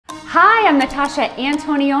Hi, I'm Natasha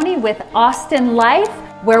Antonioni with Austin Life,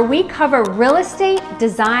 where we cover real estate,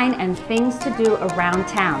 design, and things to do around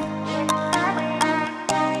town.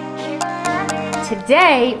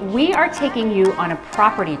 Today, we are taking you on a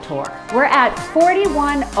property tour. We're at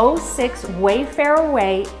 4106 Wayfarer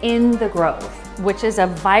Way in the Grove, which is a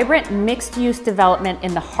vibrant mixed-use development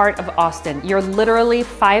in the heart of Austin. You're literally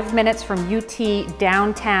 5 minutes from UT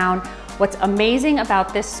downtown. What's amazing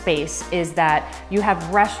about this space is that you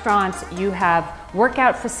have restaurants, you have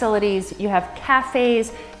workout facilities, you have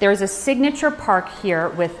cafes. There's a signature park here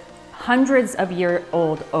with hundreds of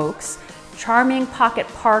year-old oaks, charming pocket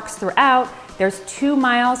parks throughout. There's 2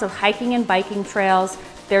 miles of hiking and biking trails.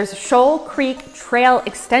 There's Shoal Creek Trail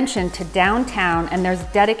extension to downtown, and there's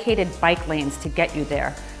dedicated bike lanes to get you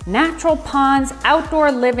there. Natural ponds,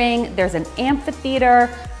 outdoor living, there's an amphitheater,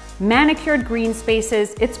 manicured green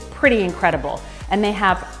spaces. It's pretty incredible. And they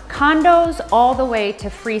have condos all the way to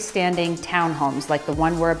freestanding townhomes like the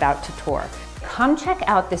one we're about to tour. Come check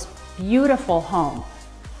out this beautiful home.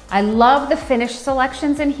 I love the finish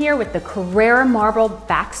selections in here with the Carrara marble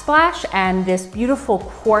backsplash and this beautiful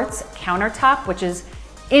quartz countertop, which is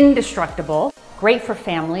indestructible, great for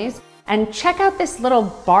families. And check out this little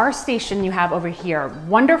bar station you have over here.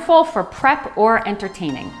 Wonderful for prep or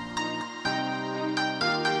entertaining.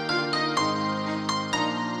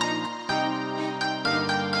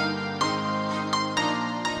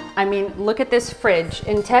 I mean, look at this fridge.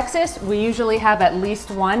 In Texas, we usually have at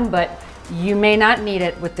least one, but you may not need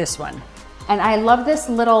it with this one. And I love this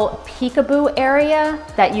little peekaboo area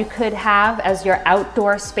that you could have as your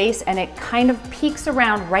outdoor space, and it kind of peeks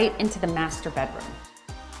around right into the master bedroom.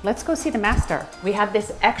 Let's go see the master. We have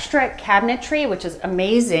this extra cabinetry, which is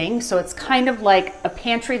amazing. So it's kind of like a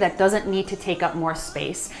pantry that doesn't need to take up more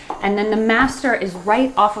space. And then the master is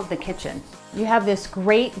right off of the kitchen. You have this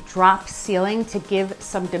great drop ceiling to give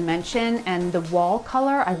some dimension, and the wall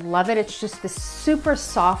color, I love it. It's just this super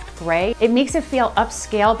soft gray. It makes it feel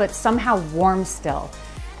upscale, but somehow warm still.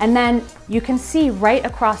 And then you can see right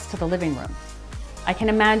across to the living room. I can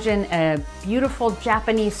imagine a beautiful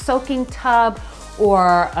Japanese soaking tub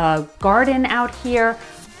or a garden out here.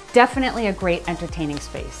 Definitely a great entertaining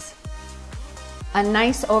space. A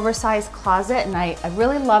nice oversized closet, and I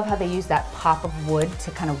really love how they use that pop of wood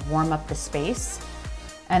to kind of warm up the space.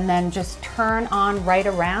 And then just turn on right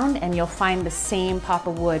around and you'll find the same pop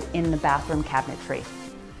of wood in the bathroom cabinetry.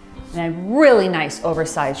 And a really nice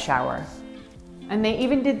oversized shower. And they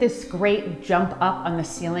even did this great jump up on the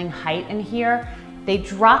ceiling height in here. They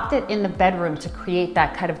dropped it in the bedroom to create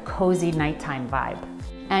that kind of cozy nighttime vibe.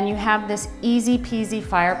 And you have this easy peasy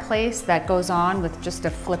fireplace that goes on with just a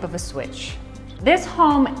flip of a switch. This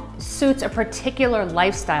home suits a particular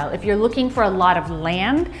lifestyle. If you're looking for a lot of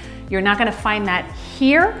land, you're not gonna find that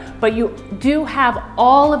here, but you do have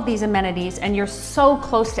all of these amenities and you're so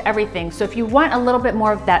close to everything. So if you want a little bit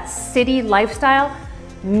more of that city lifestyle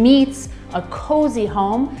meets a cozy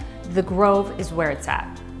home, the Grove is where it's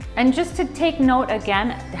at. And just to take note again,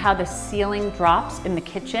 how the ceiling drops in the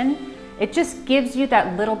kitchen, it just gives you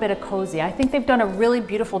that little bit of cozy. I think they've done a really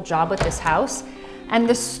beautiful job with this house. And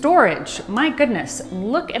the storage, my goodness,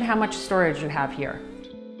 look at how much storage you have here.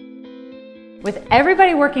 With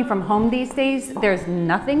everybody working from home these days, there's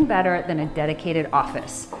nothing better than a dedicated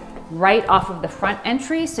office. Right off of the front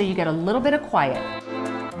entry, so you get a little bit of quiet.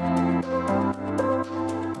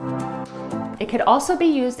 It could also be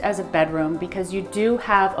used as a bedroom because you do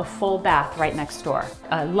have a full bath right next door.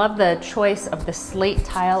 I love the choice of the slate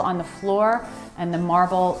tile on the floor and the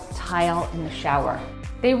marble tile in the shower.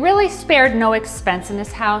 They really spared no expense in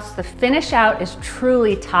this house. The finish out is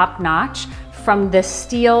truly top-notch, from the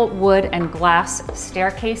steel, wood, and glass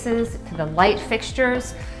staircases to the light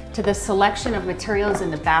fixtures to the selection of materials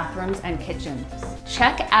in the bathrooms and kitchens.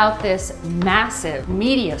 Check out this massive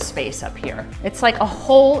media space up here. It's like a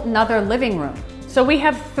whole nother living room. So we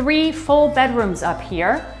have 3 full bedrooms up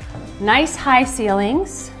here, nice high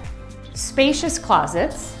ceilings, spacious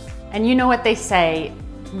closets, and you know what they say,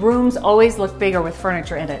 rooms always look bigger with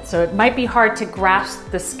furniture in it, so it might be hard to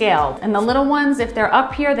grasp the scale. And the little ones, if they're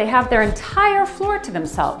up here, they have their entire floor to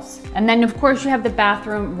themselves. And then of course you have the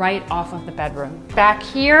bathroom right off of the bedroom. Back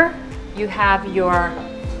here, you have your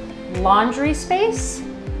laundry space,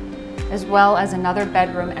 as well as another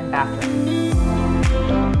bedroom and bathroom.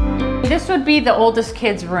 This would be the oldest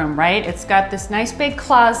kid's room, right? It's got this nice big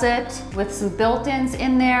closet with some built-ins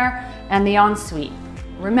in there and the ensuite.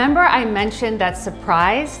 Remember I mentioned that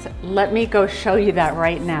surprise? Let me go show you that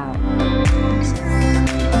right now.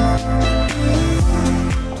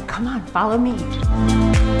 Come on, follow me.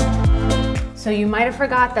 So you might have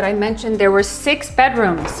forgot that I mentioned there were 6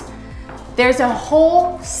 bedrooms. There's a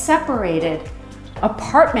whole separated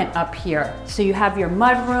apartment up here. So you have your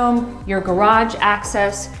mudroom, your garage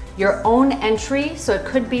access, your own entry. So it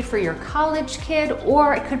could be for your college kid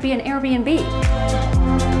or it could be an Airbnb.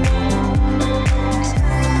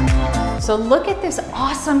 So look at this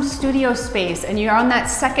awesome studio space, and you're on that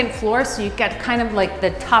second floor, so you get kind of like the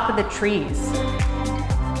top of the trees.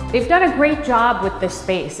 They've done a great job with this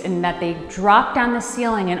space in that they drop down the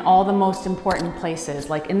ceiling in all the most important places.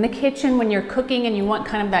 Like in the kitchen when you're cooking and you want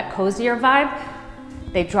kind of that cozier vibe,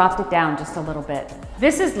 they dropped it down just a little bit.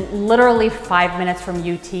 This is literally 5 minutes from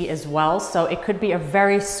UT as well, so it could be a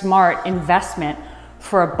very smart investment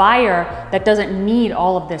for a buyer that doesn't need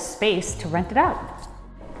all of this space to rent it out.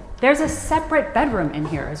 There's a separate bedroom in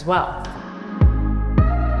here as well.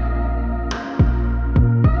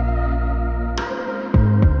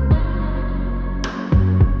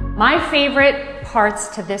 My favorite parts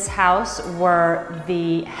to this house were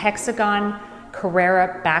the hexagon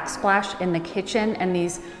Carrera backsplash in the kitchen and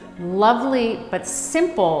these lovely but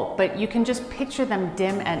simple, but you can just picture them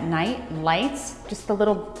dim at night, lights, just the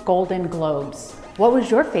little golden globes. What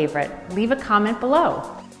was your favorite? Leave a comment below.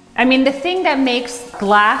 I mean, the thing that makes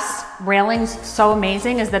glass railings so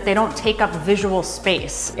amazing is that they don't take up visual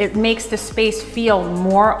space. It makes the space feel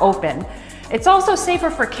more open. It's also safer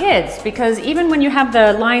for kids because even when you have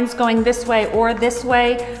the lines going this way or this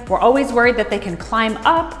way, we're always worried that they can climb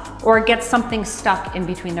up or get something stuck in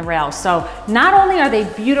between the rails. So not only are they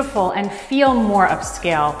beautiful and feel more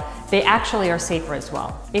upscale, they actually are safer as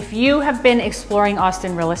well. If you have been exploring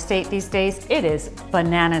Austin real estate these days, it is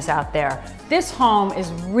bananas out there. This home is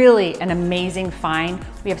really an amazing find.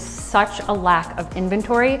 We have such a lack of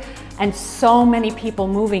inventory and so many people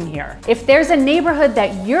moving here. If there's a neighborhood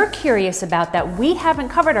that you're curious about that we haven't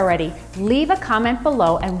covered already, leave a comment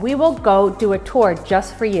below and we will go do a tour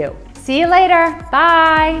just for you. See you later,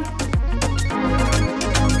 bye.